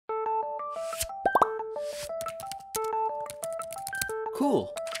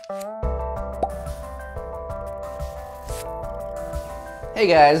cool. Hey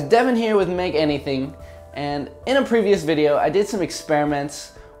guys, Devin here with Make Anything, and in a previous video I did some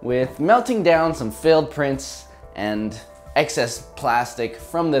experiments with melting down some failed prints and excess plastic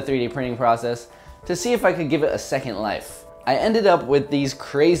from the 3D printing process to see if I could give it a second life. I ended up with these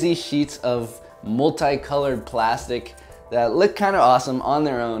crazy sheets of multicolored plastic that look kind of awesome on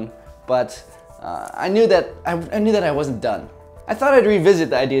their own, but I knew that I wasn't done. I thought I'd revisit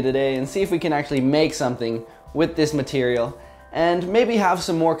the idea today and see if we can actually make something with this material and maybe have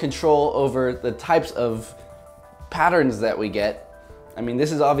some more control over the types of patterns that we get. I mean,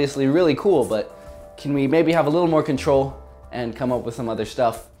 this is obviously really cool, but can we maybe have a little more control and come up with some other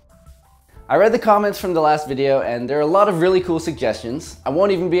stuff? I read the comments from the last video and there are a lot of really cool suggestions. I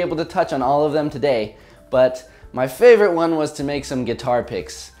won't even be able to touch on all of them today, but my favorite one was to make some guitar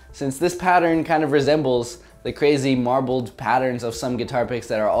picks, since this pattern kind of resembles the crazy marbled patterns of some guitar picks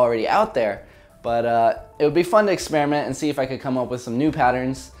that are already out there. But it would be fun to experiment and see if I could come up with some new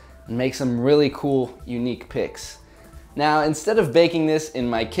patterns and make some really cool, unique picks. Now, instead of baking this in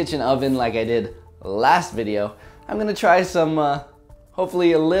my kitchen oven like I did last video, I'm gonna try some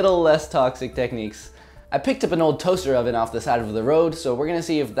hopefully a little less toxic techniques. I picked up an old toaster oven off the side of the road, so we're gonna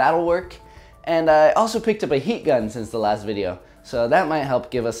see if that'll work. And I also picked up a heat gun since the last video, so that might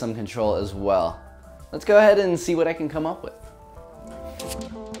help give us some control as well. Let's go ahead and see what I can come up with.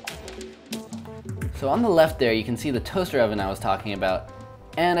 So on the left there, you can see the toaster oven I was talking about.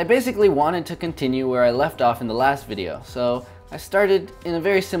 And I basically wanted to continue where I left off in the last video. So I started in a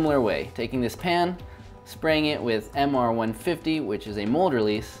very similar way, taking this pan, spraying it with MR150, which is a mold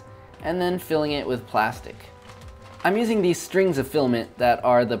release, and then filling it with plastic. I'm using these strings of filament that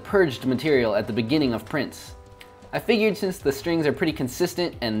are the purged material at the beginning of prints. I figured since the strings are pretty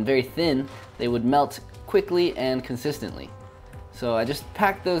consistent and very thin, they would melt quickly and consistently. So I just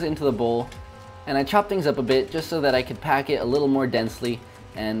packed those into the bowl, and I chopped things up a bit just so that I could pack it a little more densely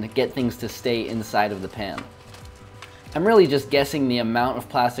and get things to stay inside of the pan. I'm really just guessing the amount of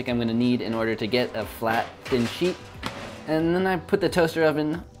plastic I'm going to need in order to get a flat, thin sheet, and then I put the toaster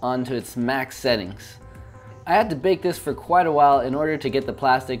oven onto its max settings. I had to bake this for quite a while in order to get the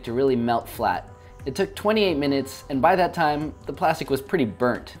plastic to really melt flat. It took 28 minutes, and by that time, the plastic was pretty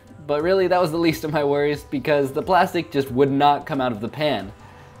burnt. But really, that was the least of my worries because the plastic just would not come out of the pan.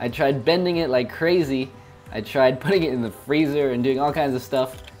 I tried bending it like crazy, I tried putting it in the freezer and doing all kinds of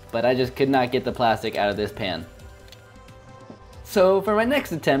stuff, but I just could not get the plastic out of this pan. So for my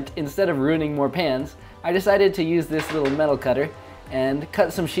next attempt, instead of ruining more pans, I decided to use this little metal cutter and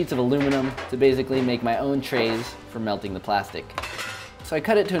cut some sheets of aluminum to basically make my own trays for melting the plastic. So I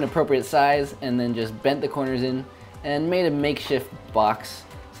cut it to an appropriate size and then just bent the corners in and made a makeshift box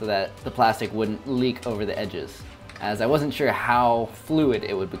so that the plastic wouldn't leak over the edges, as I wasn't sure how fluid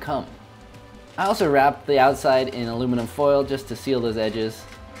it would become. I also wrapped the outside in aluminum foil just to seal those edges,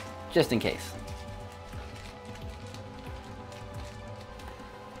 just in case.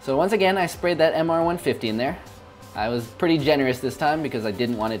 So once again, I sprayed that MR150 in there. I was pretty generous this time because I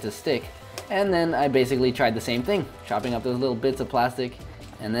didn't want it to stick. And then I basically tried the same thing, chopping up those little bits of plastic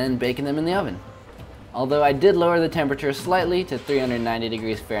and then baking them in the oven. Although I did lower the temperature slightly to 390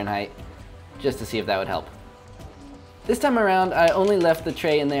 degrees Fahrenheit, just to see if that would help. This time around, I only left the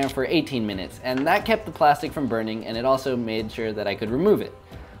tray in there for 18 minutes, and that kept the plastic from burning, and it also made sure that I could remove it.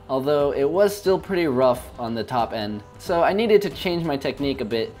 Although it was still pretty rough on the top end, so I needed to change my technique a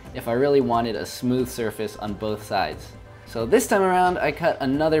bit if I really wanted a smooth surface on both sides. So this time around, I cut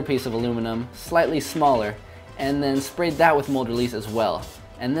another piece of aluminum, slightly smaller, and then sprayed that with mold release as well.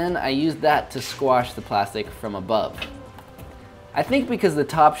 And then I used that to squash the plastic from above. I think because the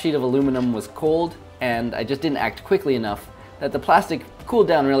top sheet of aluminum was cold, and I just didn't act quickly enough, that the plastic cooled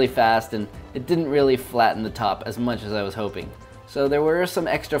down really fast and it didn't really flatten the top as much as I was hoping. So there were some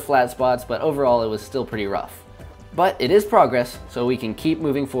extra flat spots, but overall it was still pretty rough. But it is progress, so we can keep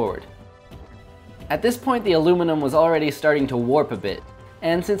moving forward. At this point, the aluminum was already starting to warp a bit,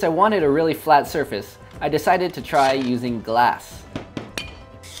 and since I wanted a really flat surface, I decided to try using glass.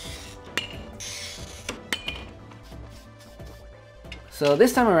 So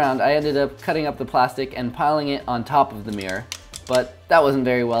this time around, I ended up cutting up the plastic and piling it on top of the mirror, but that wasn't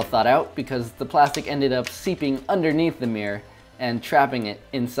very well thought out because the plastic ended up seeping underneath the mirror and trapping it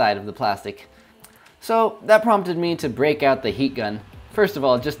inside of the plastic. So that prompted me to break out the heat gun, first of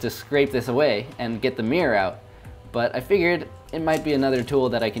all just to scrape this away and get the mirror out, but I figured it might be another tool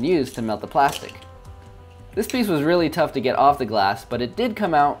that I could use to melt the plastic. This piece was really tough to get off the glass, but it did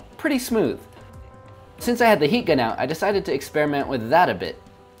come out pretty smooth. Since I had the heat gun out, I decided to experiment with that a bit.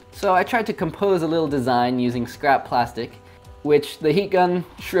 So I tried to compose a little design using scrap plastic, which the heat gun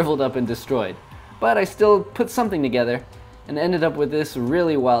shriveled up and destroyed. But I still put something together and ended up with this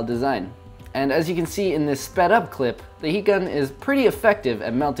really wild design. And as you can see in this sped up clip, the heat gun is pretty effective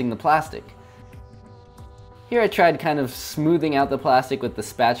at melting the plastic. Here I tried kind of smoothing out the plastic with the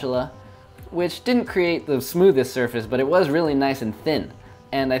spatula, which didn't create the smoothest surface, but it was really nice and thin.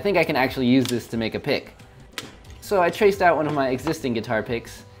 And I think I can actually use this to make a pick. So I traced out one of my existing guitar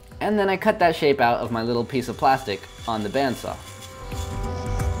picks, and then I cut that shape out of my little piece of plastic on the bandsaw.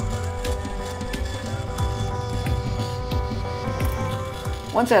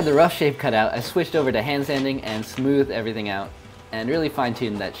 Once I had the rough shape cut out, I switched over to hand sanding and smoothed everything out and really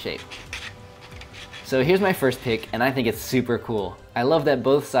fine-tuned that shape. So here's my first pick, and I think it's super cool. I love that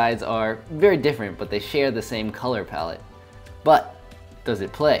both sides are very different, but they share the same color palette. But does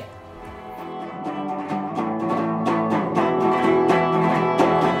it play?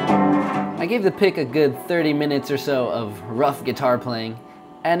 I gave the pick a good 30 minutes or so of rough guitar playing,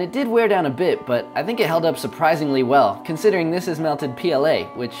 and it did wear down a bit, but I think it held up surprisingly well, considering this is melted PLA,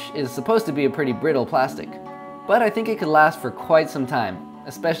 which is supposed to be a pretty brittle plastic. But I think it could last for quite some time,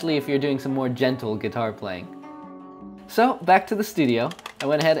 especially if you're doing some more gentle guitar playing. So back to the studio, I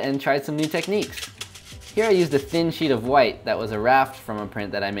went ahead and tried some new techniques. Here I used a thin sheet of white that was a raft from a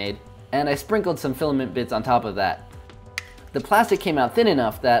print that I made, and I sprinkled some filament bits on top of that. The plastic came out thin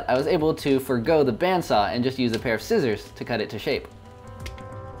enough that I was able to forgo the bandsaw and just use a pair of scissors to cut it to shape.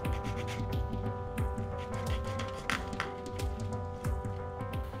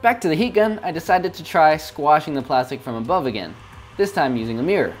 Back to the heat gun, I decided to try squashing the plastic from above again, this time using a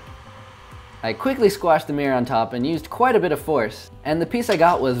mirror. I quickly squashed the mirror on top and used quite a bit of force, and the piece I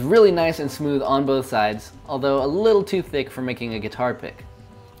got was really nice and smooth on both sides, although a little too thick for making a guitar pick.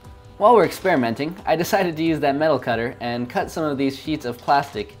 While we're experimenting, I decided to use that metal cutter and cut some of these sheets of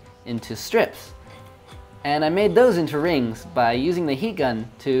plastic into strips. And I made those into rings by using the heat gun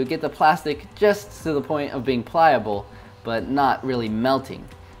to get the plastic just to the point of being pliable, but not really melting.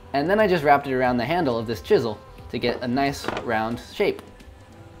 And then I just wrapped it around the handle of this chisel to get a nice round shape.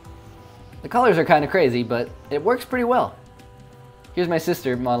 The colors are kind of crazy, but it works pretty well. Here's my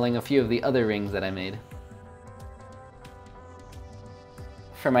sister modeling a few of the other rings that I made.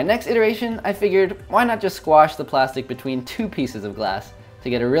 For my next iteration, I figured why not just squash the plastic between two pieces of glass to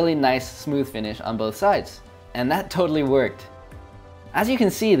get a really nice smooth finish on both sides. And that totally worked. As you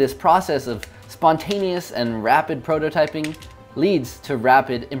can see, this process of spontaneous and rapid prototyping leads to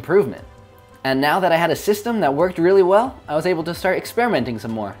rapid improvement. And now that I had a system that worked really well, I was able to start experimenting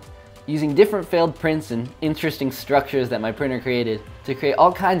some more, using different failed prints and interesting structures that my printer created to create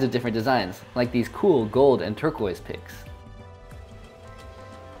all kinds of different designs, like these cool gold and turquoise picks.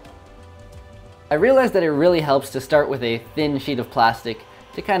 I realized that it really helps to start with a thin sheet of plastic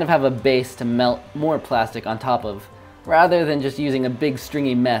to kind of have a base to melt more plastic on top of, rather than just using a big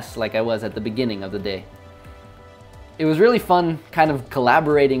stringy mess like I was at the beginning of the day. It was really fun kind of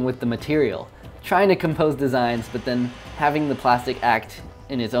collaborating with the material, trying to compose designs, but then having the plastic act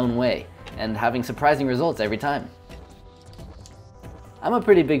in its own way, and having surprising results every time. I'm a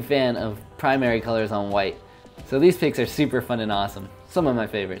pretty big fan of primary colors on white, so these picks are super fun and awesome, some of my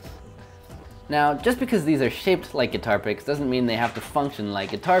favorites. Now, just because these are shaped like guitar picks doesn't mean they have to function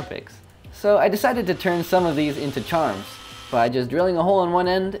like guitar picks. So I decided to turn some of these into charms by just drilling a hole on one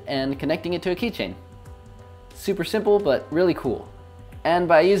end and connecting it to a keychain. Super simple, but really cool. And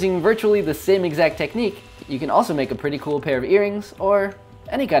by using virtually the same exact technique, you can also make a pretty cool pair of earrings or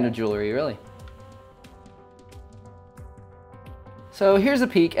any kind of jewelry, really. So here's a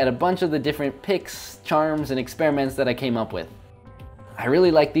peek at a bunch of the different picks, charms, and experiments that I came up with. I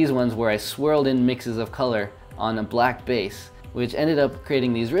really like these ones where I swirled in mixes of color on a black base, which ended up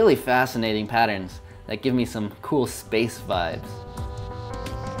creating these really fascinating patterns that give me some cool space vibes.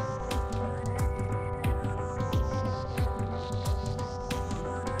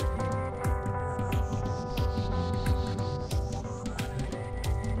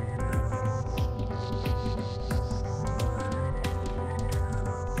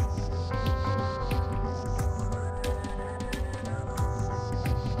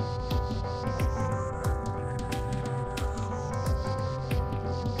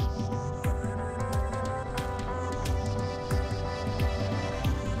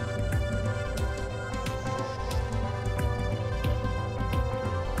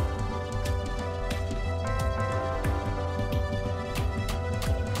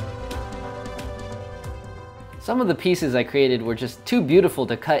 Some of the pieces I created were just too beautiful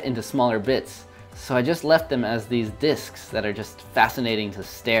to cut into smaller bits, so I just left them as these discs that are just fascinating to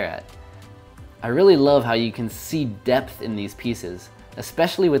stare at. I really love how you can see depth in these pieces,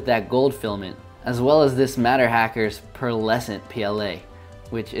 especially with that gold filament, as well as this Matter Hackers Pearlescent PLA,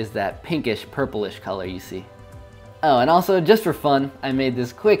 which is that pinkish purplish color you see. Oh, and also just for fun, I made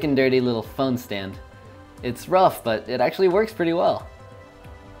this quick and dirty little phone stand. It's rough, but it actually works pretty well.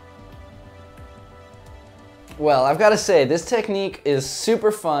 Well, I've got to say, this technique is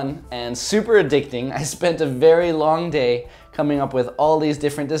super fun and super addicting. I spent a very long day coming up with all these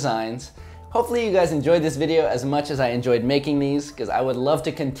different designs. Hopefully you guys enjoyed this video as much as I enjoyed making these, because I would love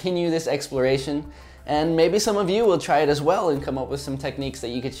to continue this exploration, and maybe some of you will try it as well and come up with some techniques that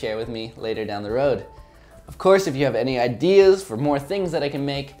you could share with me later down the road. Of course, if you have any ideas for more things that I can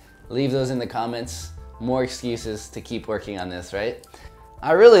make, leave those in the comments. More excuses to keep working on this, right?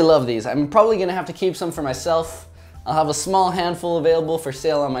 I really love these. I'm probably gonna have to keep some for myself. I'll have a small handful available for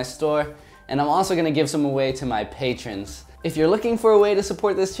sale on my store, and I'm also gonna give some away to my patrons. If you're looking for a way to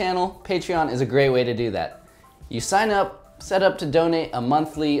support this channel, Patreon is a great way to do that. You sign up, set up to donate a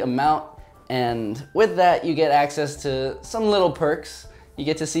monthly amount, and with that you get access to some little perks. You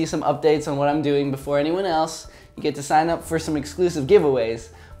get to see some updates on what I'm doing before anyone else. You get to sign up for some exclusive giveaways,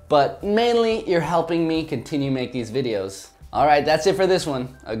 but mainly you're helping me continue make these videos. All right, that's it for this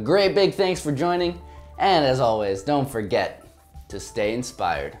one. A great big thanks for joining, and as always, don't forget to stay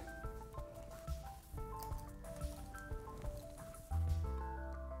inspired.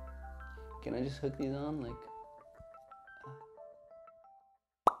 Can I just hook these on like...